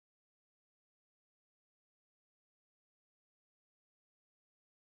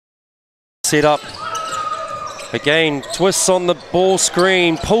set up. Again, twists on the ball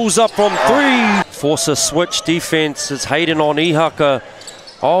screen, pulls up from three. Force a switch defense as Hayden on Ihaka.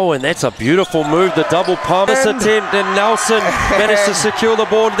 Oh, and that's a beautiful move, the double pump. This attempt, and Nelson managed to secure the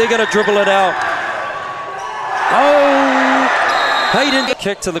ball. They're going to dribble it out. Oh, Hayden.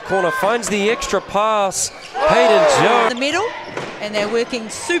 Kick to the corner, finds the extra pass. Hayden Jones. In the middle, and they're working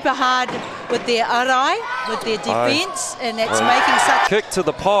super hard with their arai, with their defense, and that's making such... Kick to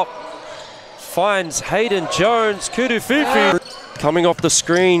the pop, finds Hayden Jones. Kurufifi coming off the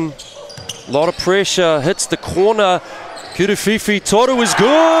screen. A lot of pressure, hits the corner. Kurufifi, Toru is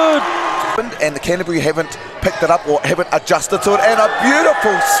good. And the Canterbury haven't picked it up or haven't adjusted to it. And a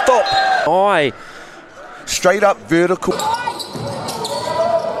beautiful stop. Aye. Straight up vertical.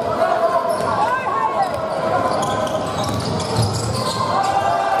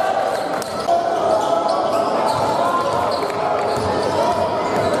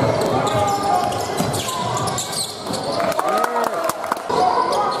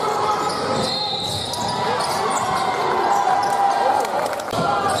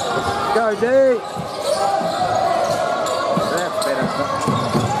 Go, D.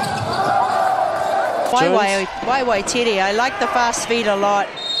 Waimea Teddy, I like the fast feet a lot.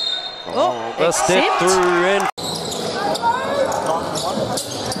 Oh, the step through in.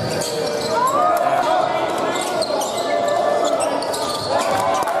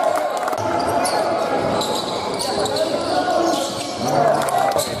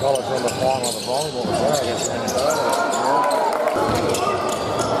 College won the final of the volleyball as well against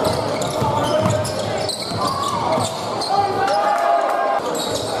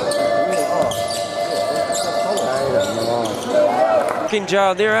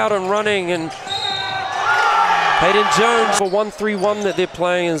Jar, they're out and running, and Hayden Jones for 1-3-1 that they're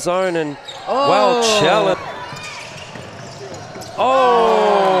playing in zone, and well challenged.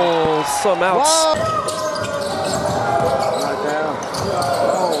 Oh, some outs.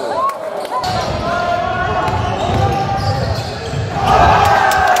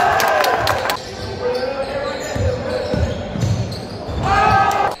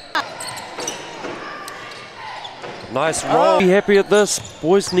 Nice roll. Be happy at this.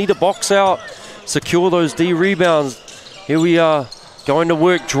 Boys need a box out. Secure those D rebounds. Here we are. Going to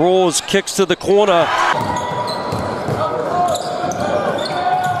work, draws, kicks to the corner.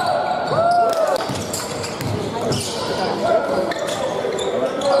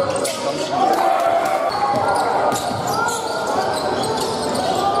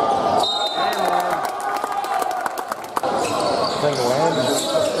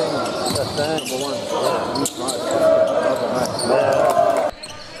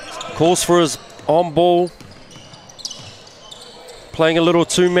 Calls for his on ball. Playing a little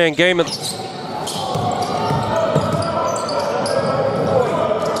two-man game.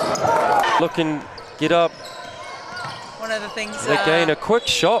 Looking, get up. One of the things. Again, a quick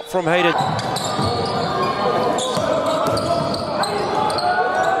shot from Hayden.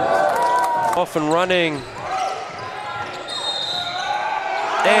 Off and running.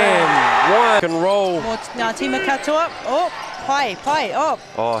 And one can roll. Ngā tima katoa. Oh, pai, oh.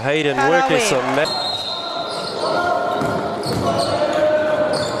 Oh, Hayden working some.